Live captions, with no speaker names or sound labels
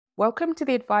Welcome to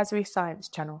the Advisory Science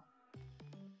channel.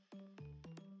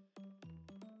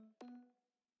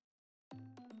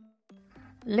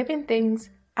 Living Things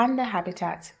and Their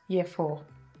Habitat, Year 4.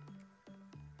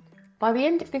 By the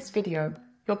end of this video,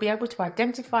 you'll be able to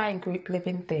identify and group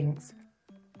living things.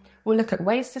 We'll look at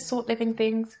ways to sort living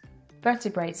things,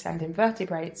 vertebrates and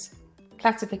invertebrates,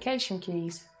 classification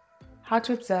keys, how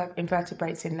to observe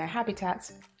invertebrates in their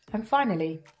habitats, and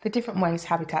finally, the different ways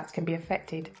habitats can be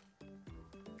affected.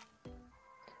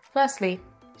 Firstly,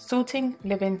 sorting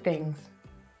living things.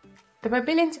 There are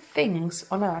billions of things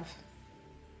on Earth.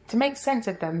 To make sense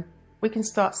of them, we can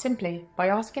start simply by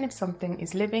asking if something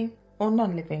is living or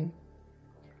non-living.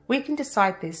 We can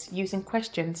decide this using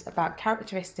questions about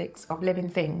characteristics of living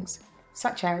things,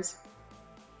 such as: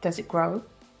 does it grow?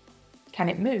 Can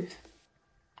it move?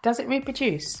 Does it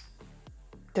reproduce?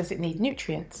 Does it need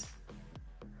nutrients?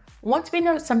 Once we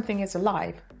know something is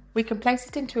alive, we can place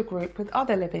it into a group with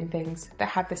other living things that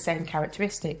have the same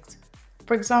characteristics.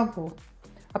 For example,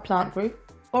 a plant group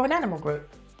or an animal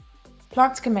group.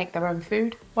 Plants can make their own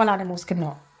food, while animals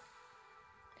cannot.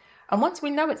 And once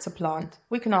we know it's a plant,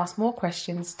 we can ask more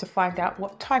questions to find out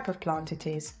what type of plant it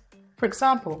is. For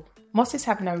example, mosses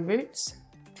have no roots,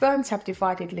 ferns have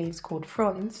divided leaves called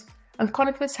fronds, and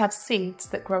conifers have seeds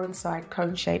that grow inside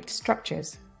cone-shaped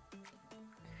structures.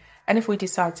 And if we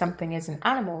decide something is an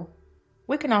animal,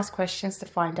 we can ask questions to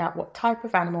find out what type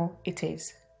of animal it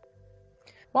is.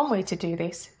 One way to do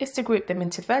this is to group them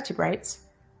into vertebrates,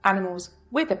 animals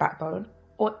with a backbone,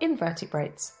 or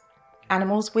invertebrates,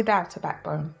 animals without a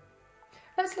backbone.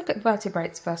 Let's look at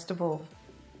vertebrates first of all.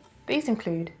 These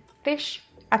include fish,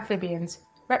 amphibians,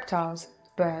 reptiles,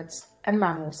 birds, and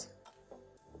mammals.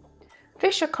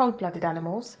 Fish are cold-blooded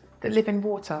animals that live in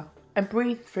water and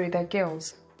breathe through their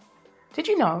gills. Did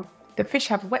you know that fish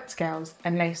have wet scales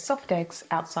and lay soft eggs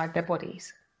outside their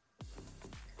bodies?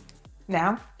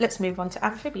 Now, let's move on to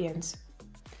amphibians.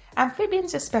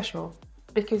 Amphibians are special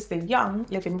because the young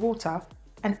live in water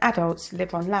and adults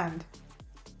live on land.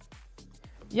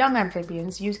 Young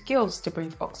amphibians use gills to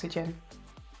breathe oxygen,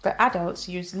 but adults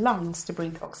use lungs to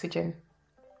breathe oxygen.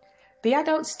 The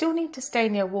adults still need to stay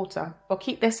near water or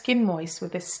keep their skin moist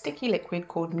with a sticky liquid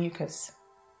called mucus.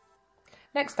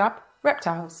 Next up,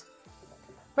 reptiles.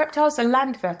 Reptiles are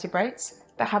land vertebrates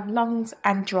that have lungs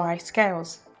and dry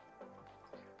scales.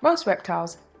 Most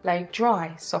reptiles lay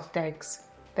dry, soft eggs.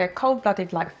 They're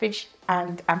cold-blooded like fish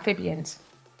and amphibians.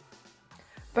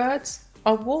 Birds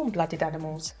are warm-blooded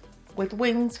animals with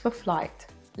wings for flight,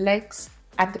 legs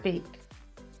and a beak.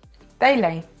 They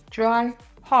lay dry,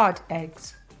 hard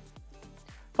eggs.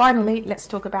 Finally, let's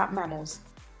talk about mammals.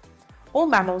 All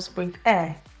mammals breathe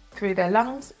air through their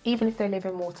lungs even if they live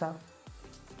in water.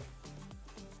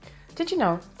 Did you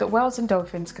know that whales and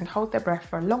dolphins can hold their breath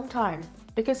for a long time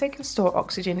because they can store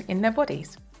oxygen in their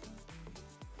bodies?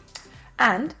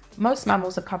 And most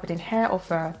mammals are covered in hair or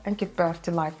fur and give birth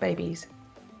to live babies.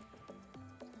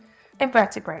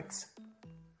 Invertebrates.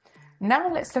 Now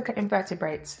let's look at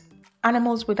invertebrates,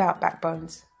 animals without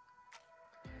backbones.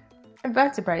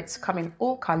 Invertebrates come in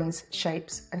all colours,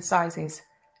 shapes and sizes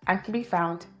and can be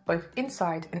found both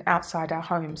inside and outside our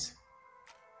homes.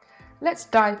 Let's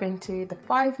dive into the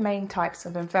 5 main types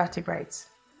of invertebrates.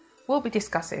 We'll be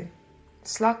discussing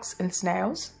slugs and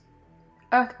snails,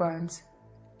 earthworms,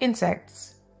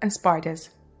 insects and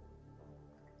spiders.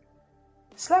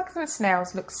 Slugs and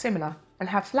snails look similar and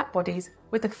have flat bodies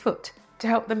with a foot to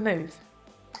help them move,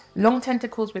 long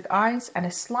tentacles with eyes and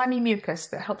a slimy mucus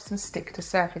that helps them stick to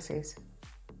surfaces.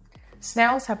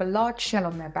 Snails have a large shell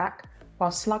on their back, while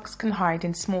slugs can hide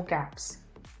in small gaps.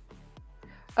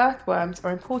 Earthworms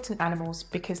are important animals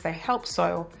because they help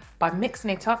soil by mixing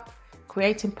it up,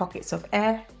 creating pockets of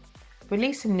air,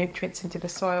 releasing nutrients into the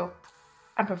soil,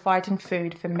 and providing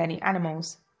food for many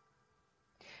animals.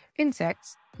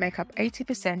 Insects make up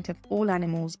 80% of all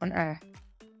animals on Earth.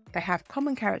 They have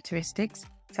common characteristics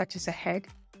such as a head,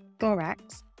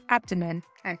 thorax, abdomen,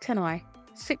 antennae,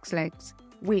 6 legs,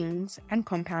 wings, and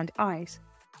compound eyes.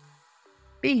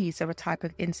 Bees are a type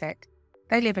of insect.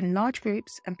 They live in large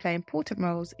groups and play important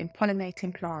roles in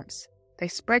pollinating plants. They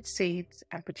spread seeds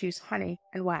and produce honey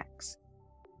and wax.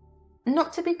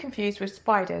 Not to be confused with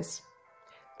spiders.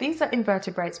 These are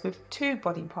invertebrates with 2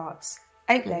 body parts,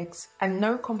 8 legs, and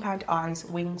no compound eyes,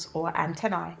 wings, or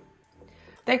antennae.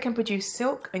 They can produce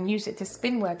silk and use it to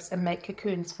spin webs and make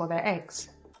cocoons for their eggs.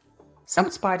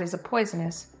 Some spiders are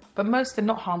poisonous, but most are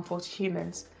not harmful to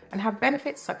humans and have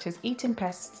benefits such as eating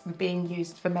pests and being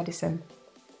used for medicine.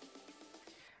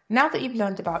 Now that you've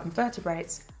learned about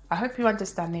invertebrates, I hope you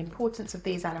understand the importance of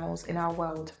these animals in our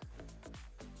world.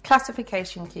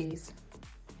 Classification keys.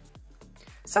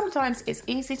 Sometimes it's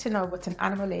easy to know what an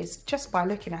animal is just by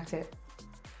looking at it.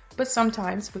 But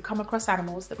sometimes we come across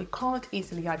animals that we can't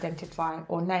easily identify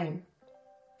or name.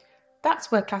 That's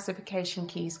where classification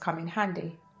keys come in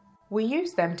handy. We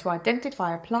use them to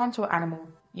identify a plant or animal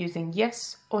using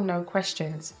yes or no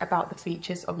questions about the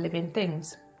features of living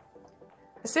things.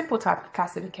 A simple type of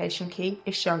classification key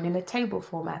is shown in a table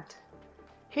format.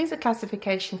 Here's a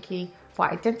classification key for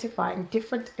identifying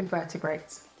different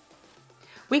invertebrates.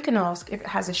 We can ask if it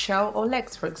has a shell or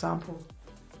legs, for example.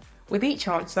 With each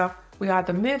answer, we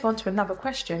either move on to another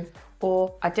question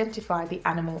or identify the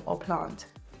animal or plant.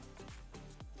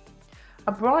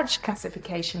 A branch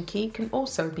classification key can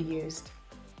also be used.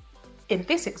 In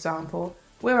this example,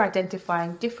 we're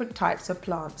identifying different types of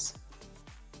plants.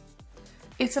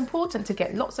 It's important to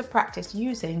get lots of practice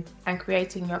using and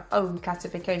creating your own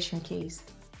classification keys.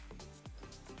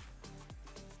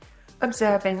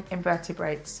 Observing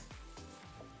invertebrates.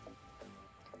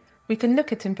 We can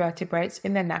look at invertebrates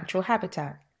in their natural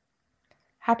habitat.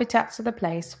 Habitats are the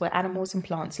place where animals and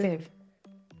plants live.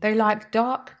 They like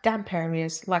dark, damp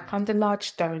areas like under large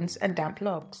stones and damp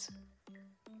logs.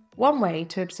 One way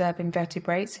to observe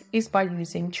invertebrates is by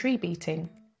using tree beating.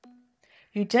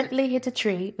 You gently hit a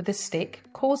tree with a stick,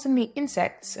 causing the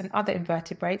insects and other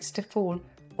invertebrates to fall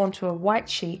onto a white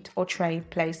sheet or tray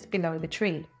placed below the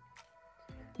tree.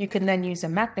 You can then use a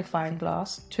magnifying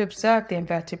glass to observe the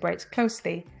invertebrates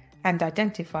closely and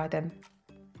identify them.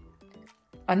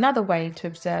 Another way to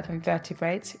observe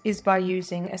invertebrates is by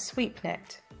using a sweep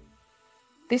net.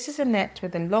 This is a net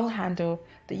with a long handle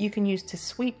that you can use to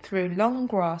sweep through long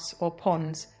grass or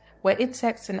ponds where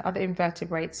insects and other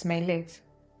invertebrates may live.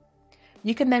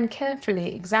 You can then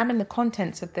carefully examine the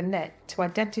contents of the net to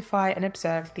identify and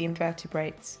observe the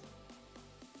invertebrates.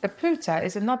 A pooter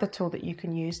is another tool that you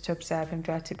can use to observe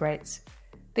invertebrates.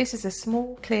 This is a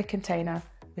small clear container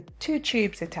with two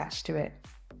tubes attached to it.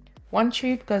 One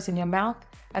tube goes in your mouth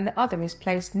and the other is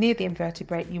placed near the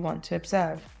invertebrate you want to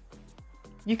observe.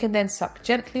 You can then suck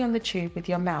gently on the tube with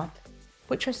your mouth,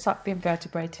 which will suck the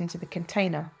invertebrate into the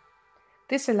container.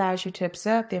 This allows you to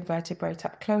observe the invertebrate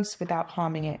up close without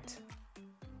harming it.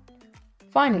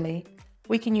 Finally,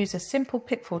 we can use a simple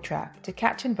pitfall trap to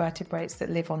catch invertebrates that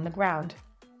live on the ground.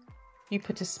 You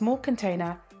put a small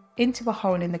container into a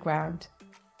hole in the ground.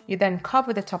 You then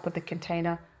cover the top of the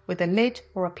container with a lid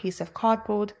or a piece of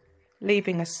cardboard,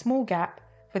 leaving a small gap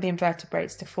for the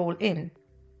invertebrates to fall in.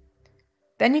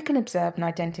 Then you can observe and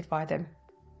identify them.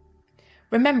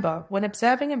 Remember, when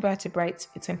observing invertebrates,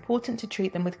 it's important to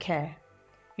treat them with care.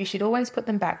 You should always put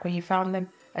them back where you found them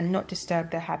and not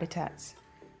disturb their habitats.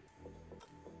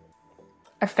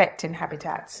 Affecting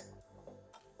habitats.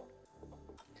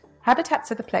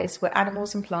 Habitats are the place where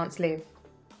animals and plants live.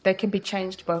 They can be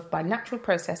changed both by natural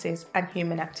processes and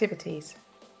human activities.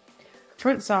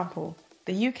 For example,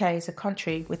 the UK is a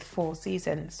country with 4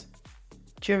 seasons.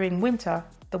 During winter,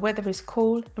 the weather is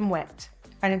cool and wet,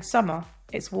 and in summer,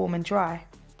 it's warm and dry.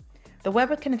 The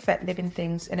weather can affect living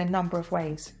things in a number of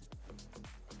ways.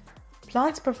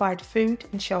 Plants provide food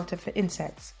and shelter for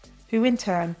insects, who in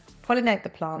turn pollinate the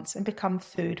plants and become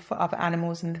food for other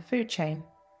animals in the food chain.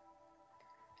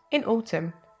 In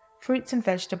autumn, fruits and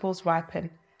vegetables ripen,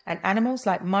 and animals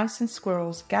like mice and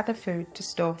squirrels gather food to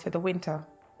store for the winter.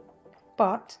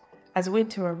 But as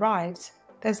winter arrives,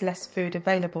 there's less food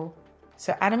available,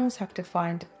 so animals have to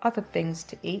find other things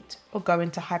to eat or go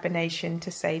into hibernation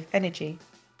to save energy.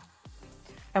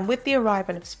 And with the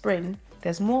arrival of spring,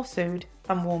 there's more food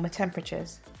and warmer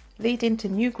temperatures, leading to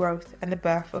new growth and the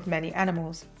birth of many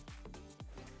animals.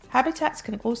 Habitats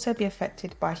can also be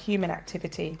affected by human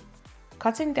activity.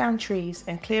 Cutting down trees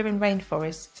and clearing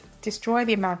rainforests destroy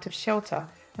the amount of shelter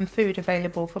and food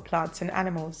available for plants and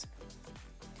animals.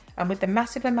 And with the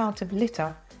massive amount of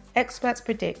litter, experts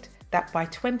predict that by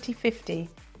 2050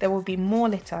 there will be more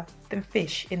litter than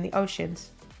fish in the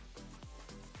oceans.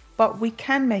 But we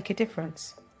can make a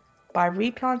difference. By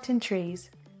replanting trees,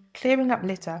 clearing up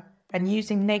litter and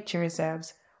using nature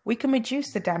reserves, we can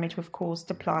reduce the damage we've caused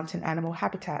to plant and animal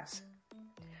habitats.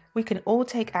 We can all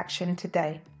take action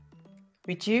today.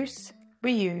 Reduce,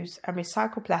 reuse and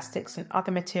recycle plastics and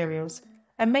other materials,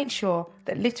 and make sure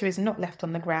that litter is not left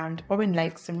on the ground or in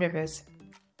lakes and rivers.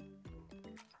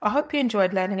 I hope you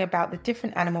enjoyed learning about the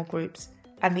different animal groups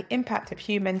and the impact of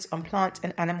humans on plant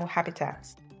and animal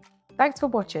habitats. Thanks for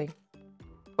watching.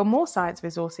 For more science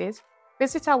resources,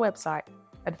 visit our website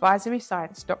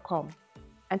advisoryscience.com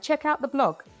and check out the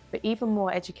blog for even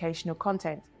more educational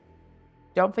content.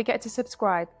 Don't forget to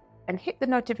subscribe and hit the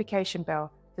notification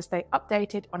bell to stay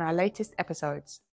updated on our latest episodes.